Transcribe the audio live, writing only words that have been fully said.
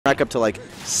rack up to like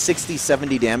 60,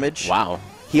 70 damage. Wow.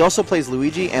 He also plays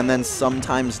Luigi and then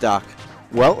sometimes Doc.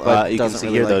 Well, you can see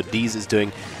really here, though, Deez is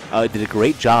doing, did a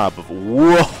great job of,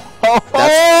 whoa! Oh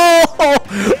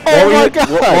my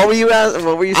God! What were you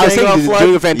saying? I was saying he's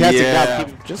doing a fantastic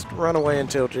job. Just run away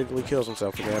until Jiggly kills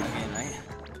himself again.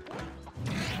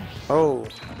 Oh.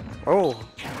 Oh.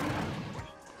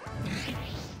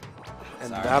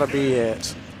 And that'll be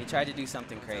it. He tried to do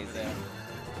something crazy.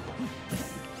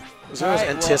 So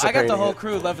I got the whole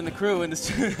crew loving the crew in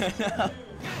this.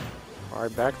 All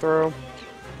right, back throw.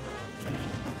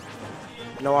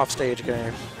 No offstage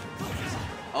game.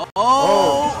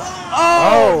 No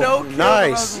kill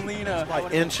nice. from Rosalina.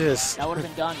 Like inches. That would have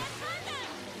been done.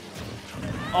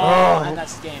 Oh, and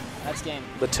that's game. That's game.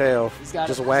 The tail. He's got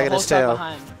just wagging his tail.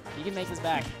 Behind. He can make this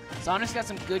back. Sonic's got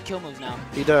some good kill moves now.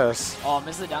 He does. Oh,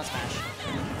 misses the down smash.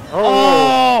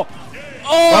 Oh,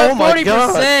 oh my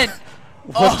God. 40%.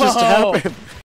 What just happened?